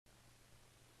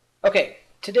Okay,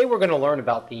 today we're going to learn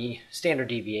about the standard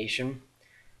deviation.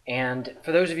 And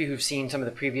for those of you who've seen some of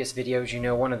the previous videos, you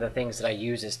know one of the things that I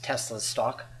use is Tesla's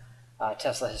stock,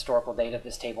 Tesla historical data,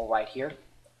 this table right here.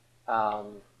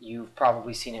 You've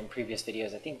probably seen it in previous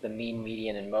videos. I think the mean,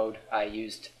 median, and mode, I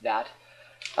used that.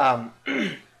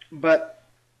 But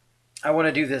I want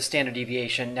to do the standard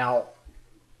deviation. Now,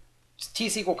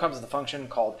 TSQL comes with a function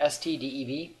called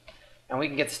stdev, and we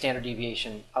can get the standard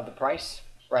deviation of the price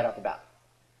right off the bat.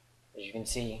 As you can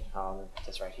see, put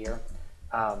this right here,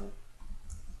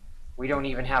 we don't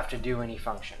even have to do any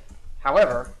function.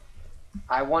 However,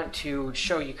 I want to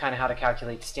show you kind of how to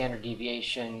calculate the standard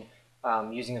deviation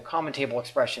using a common table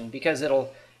expression, because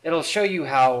it'll show you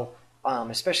how,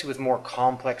 especially with more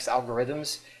complex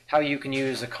algorithms, how you can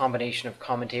use a combination of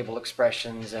common table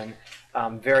expressions and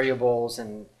variables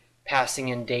and passing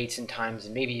in dates and times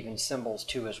and maybe even symbols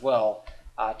too as well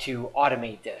to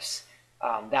automate this.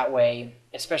 That way,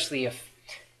 especially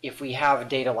if we have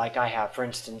data like I have, for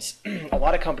instance, a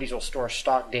lot of companies will store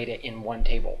stock data in one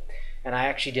table. And I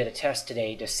actually did a test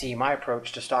today to see my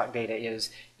approach to stock data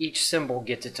is each symbol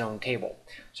gets its own table.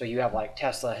 So you have like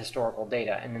Tesla historical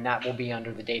data, and then that will be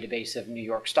under the database of New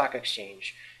York Stock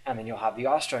Exchange. And then you'll have the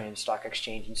Australian Stock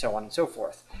Exchange and so on and so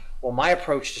forth. Well, my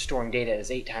approach to storing data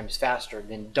is 8 times faster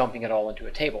than dumping it all into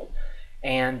a table.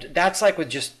 And that's like with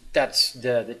just, that's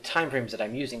the time frames that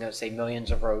I'm using. Let's say millions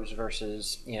of rows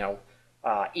versus,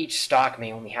 each stock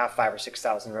may only have 5,000 or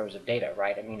 6,000 rows of data,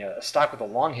 right? I mean, a stock with a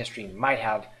long history might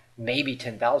have maybe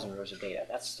 10,000 rows of data.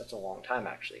 That's a long time,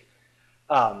 actually.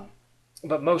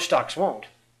 But most stocks won't.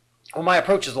 Well, my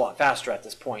approach is a lot faster at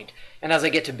this point. And as I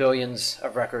get to billions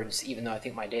of records, even though I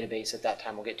think my database at that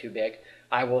time will get too big,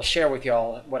 I will share with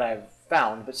y'all what I've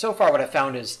found. But so far what I've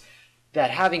found is that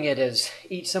having it as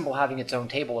each symbol having its own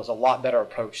table is a lot better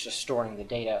approach to storing the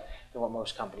data than what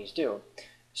most companies do.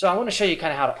 So I want to show you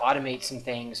kind of how to automate some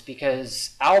things,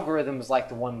 because algorithms like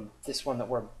this one that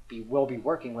we'll be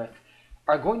working with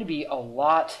are going to be a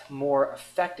lot more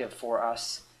effective for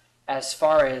us as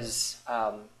far as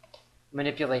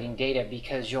manipulating data,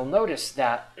 because you'll notice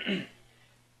that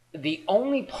the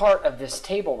only part of this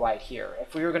table right here,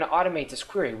 if we were going to automate this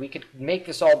query, we could make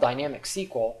this all dynamic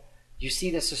SQL. You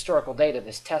see this historical data,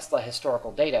 this Tesla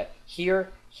historical data, here,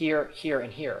 here, here,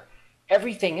 and here.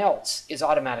 Everything else is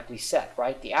automatically set,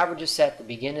 right? The average is set, the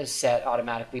begin is set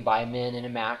automatically by a min and a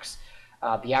max.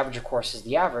 The average, of course, is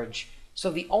the average. So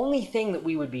the only thing that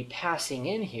we would be passing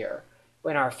in here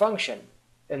in our function,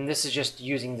 and this is just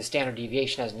using the standard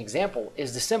deviation as an example,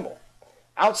 is the symbol.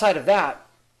 Outside of that,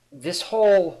 this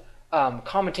whole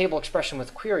common table expression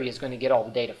with query is going to get all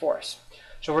the data for us.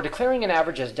 So we're declaring an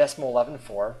average as decimal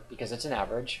 11.4 because it's an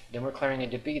average. Then we're declaring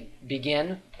a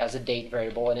begin as a date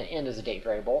variable and an end as a date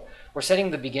variable. We're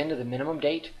setting the begin to the minimum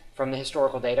date from the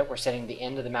historical data. We're setting the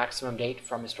end to the maximum date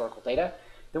from historical data.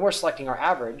 Then we're selecting our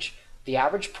average, the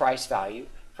average price value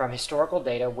from historical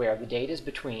data where the date is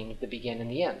between the begin and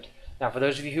the end. Now, for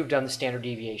those of you who've done the standard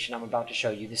deviation, I'm about to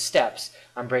show you the steps.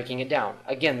 I'm breaking it down.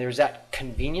 Again, there's that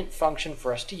convenient function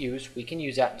for us to use. We can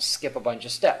use that and skip a bunch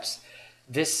of steps.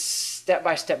 This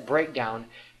step-by-step breakdown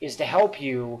is to help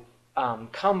you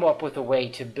come up with a way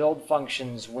to build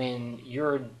functions when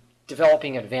you're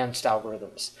developing advanced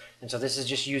algorithms. And so this is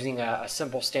just using a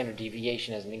simple standard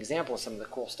deviation as an example of some of the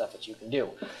cool stuff that you can do.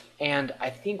 And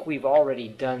I think we've already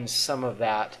done some of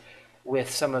that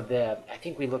with some of the, I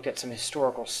think we looked at some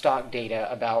historical stock data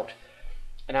about,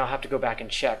 and I'll have to go back and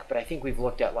check, but I think we've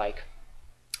looked at like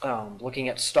looking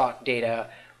at stock data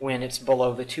when it's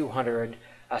below the 200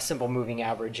 simple moving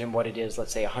average and what it is,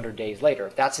 let's say 100 days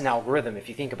later. That's an algorithm if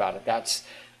you think about it.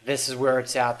 This is where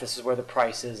it's at, this is where the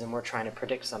price is, and we're trying to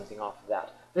predict something off of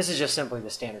that. This is just simply the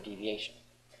standard deviation.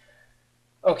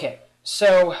 Okay,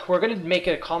 so we're going to make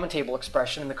it a common table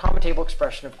expression, and the common table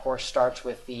expression, of course, starts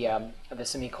with the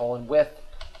semicolon with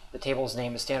the table's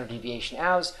name is standard deviation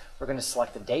as. We're going to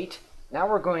select the date. Now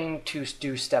we're going to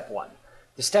do step 1.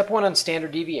 The step 1 on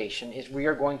standard deviation is we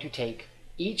are going to take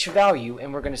each value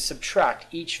and we're going to subtract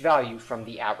each value from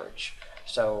the average.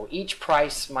 So each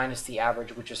price minus the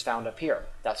average, which is found up here.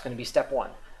 That's going to be step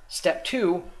 1. Step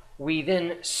 2, we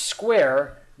then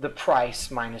square the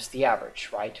price minus the average,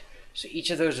 right? So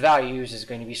each of those values is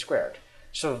going to be squared.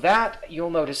 So that, you'll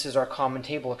notice, is our common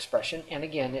table expression, and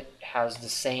again, it has the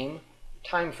same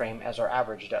time frame as our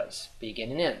average does,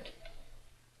 begin and end.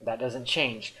 That doesn't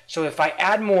change. So if I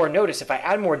add more, notice, if I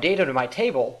add more data to my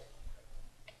table,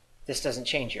 this doesn't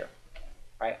change here,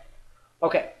 right?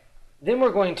 Okay, then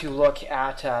we're going to look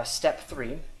at step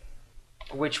 3,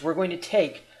 which we're going to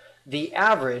take the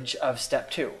average of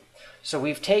step 2. So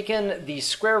we've taken the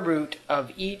square root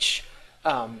of each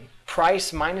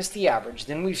price minus the average.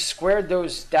 Then we've squared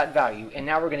that value, and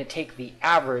now we're going to take the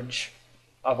average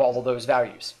of all of those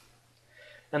values.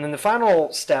 And then the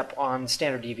final step on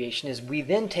standard deviation is we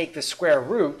then take the square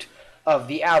root of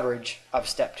the average of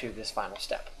step 2, this final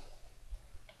step.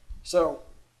 So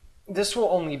this will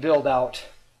only build out,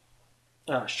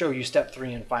 show you step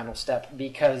 3 and final step,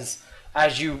 because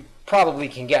as you probably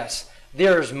can guess,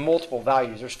 there's multiple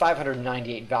values. There's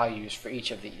 598 values for each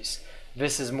of these.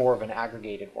 This is more of an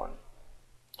aggregated one.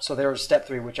 So there's step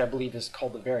 3, which I believe is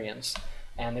called the variance,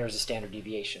 and there's a standard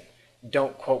deviation.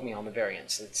 Don't quote me on the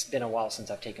variance. It's been a while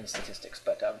since I've taken statistics,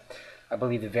 but I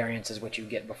believe the variance is what you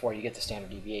get before you get the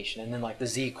standard deviation. And then like the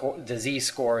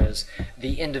z-score is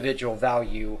the individual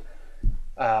value.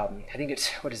 I think it's,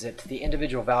 what is it? The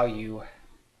individual value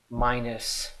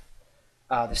minus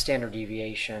the standard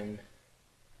deviation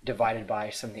divided by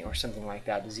something or something like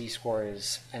that. The z-score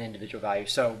is an individual value.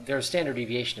 So their standard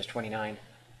deviation is 29.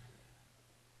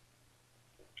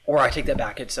 Or I take that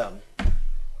back.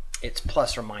 It's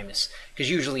plus or minus, because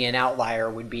usually an outlier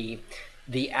would be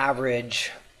the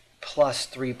average plus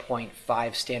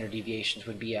 3.5 standard deviations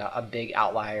would be a big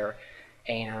outlier,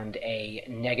 and a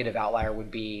negative outlier would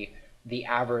be the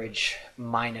average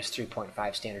minus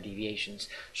 3.5 standard deviations.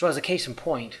 So as a case in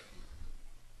point,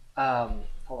 hold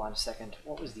on a second,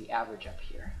 what was the average up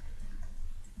here?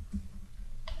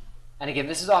 And again,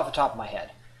 this is off the top of my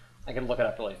head. I can look it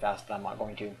up really fast, but I'm not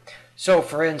going to. So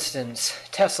for instance,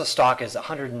 Tesla stock is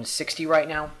 160 right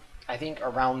now, I think,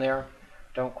 around there.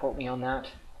 Don't quote me on that,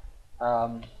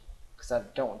 because I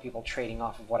don't want people trading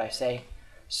off of what I say.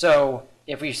 So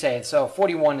if we say, so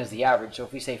 41 is the average, so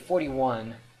if we say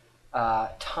 41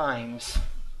 times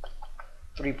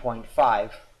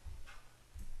 3.5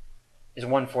 is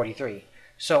 143.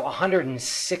 So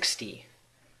 160,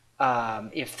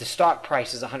 if the stock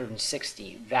price is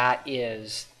 160, that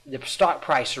is the stock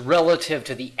price relative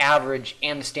to the average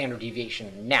and the standard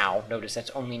deviation now. Notice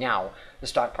that's only now. The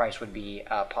stock price would be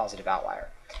a positive outlier,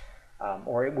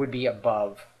 or it would be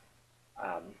above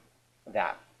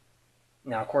that.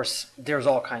 Now, of course, there's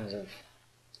all kinds of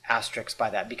asterisks by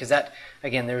that, because that,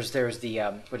 again, there's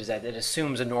the what is that? It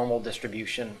assumes a normal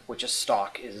distribution, which a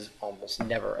stock is almost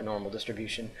never a normal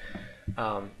distribution.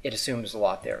 It assumes a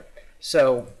lot there.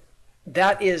 So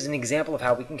that is an example of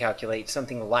how we can calculate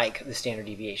something like the standard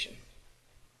deviation.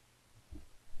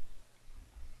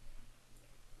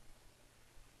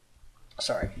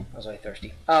 Sorry, I was really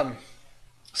thirsty.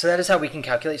 So that is how we can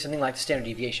calculate something like the standard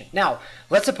deviation. Now,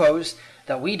 let's suppose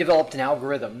that we developed an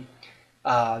algorithm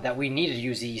that we needed to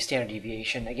use the standard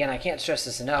deviation. Again, I can't stress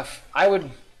this enough. I would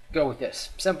go with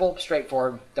this. Simple,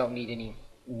 straightforward, don't need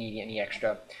any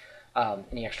extra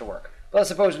work. But let's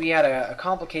suppose we had a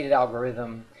complicated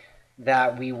algorithm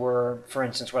that we were, for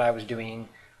instance, what I was doing,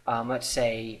 let's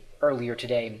say earlier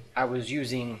today, I was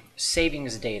using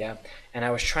savings data, and I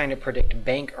was trying to predict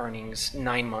bank earnings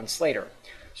 9 months later.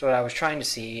 So what I was trying to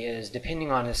see is,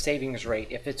 depending on the savings rate,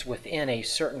 if it's within a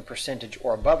certain percentage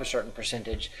or above a certain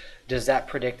percentage, does that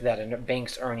predict that a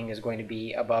bank's earning is going to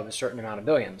be above a certain amount of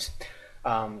billions?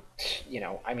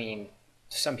 I mean,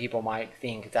 some people might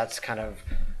think that's kind of,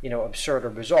 absurd or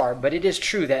bizarre, but it is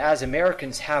true that as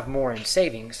Americans have more in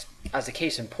savings, as a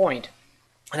case in point,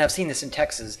 and I've seen this in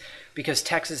Texas, because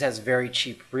Texas has very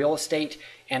cheap real estate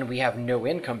and we have no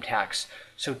income tax.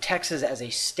 So Texas as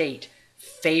a state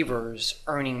favors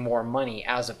earning more money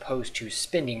as opposed to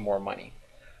spending more money,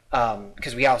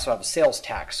 because we also have a sales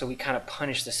tax, so we kind of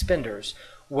punish the spenders.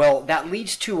 Well, that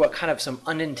leads to a kind of some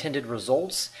unintended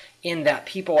results in that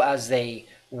people, as they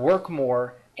work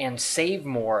more and save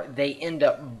more, they end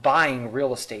up buying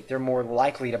real estate. They're more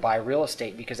likely to buy real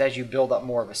estate because as you build up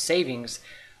more of a savings,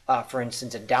 for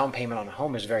instance, a down payment on a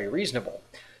home is very reasonable.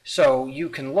 So you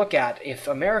can look at, if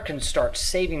Americans start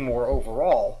saving more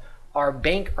overall, our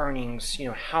bank earnings,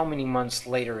 how many months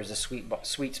later is a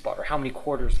sweet spot, or how many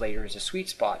quarters later is a sweet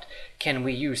spot? Can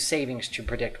we use savings to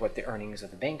predict what the earnings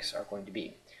of the banks are going to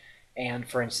be? And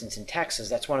for instance, in Texas,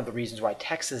 that's one of the reasons why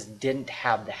Texas didn't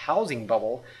have the housing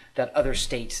bubble that other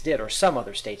states did, or some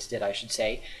other states did, I should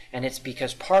say. And it's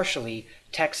because partially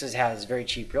Texas has very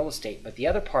cheap real estate, but the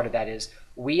other part of that is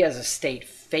we as a state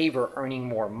favor earning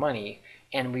more money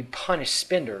and we punish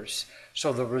spenders.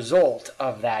 So the result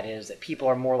of that is that people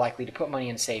are more likely to put money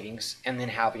in savings and then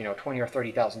have, $20,000 or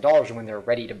 $30,000 when they're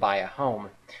ready to buy a home.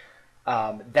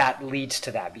 That leads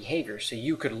to that behavior. So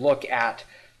you could look at,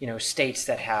 states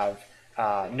that have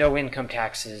no income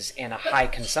taxes and a high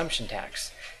consumption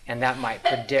tax, and that might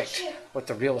predict what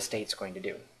the real estate's going to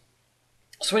do.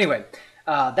 So anyway,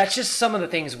 That's just some of the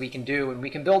things we can do, and we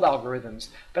can build algorithms.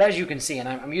 But as you can see, and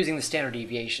I'm using the standard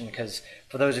deviation because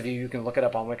for those of you, you can look it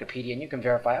up on Wikipedia and you can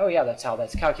verify, oh yeah, that's how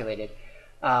that's calculated.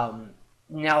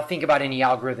 Now think about any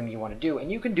algorithm you want to do,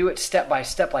 and you can do it step by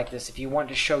step like this if you want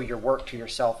to show your work to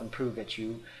yourself and prove that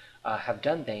you have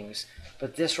done things.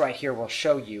 But this right here will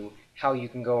show you how you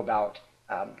can go about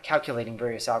calculating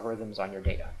various algorithms on your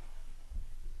data.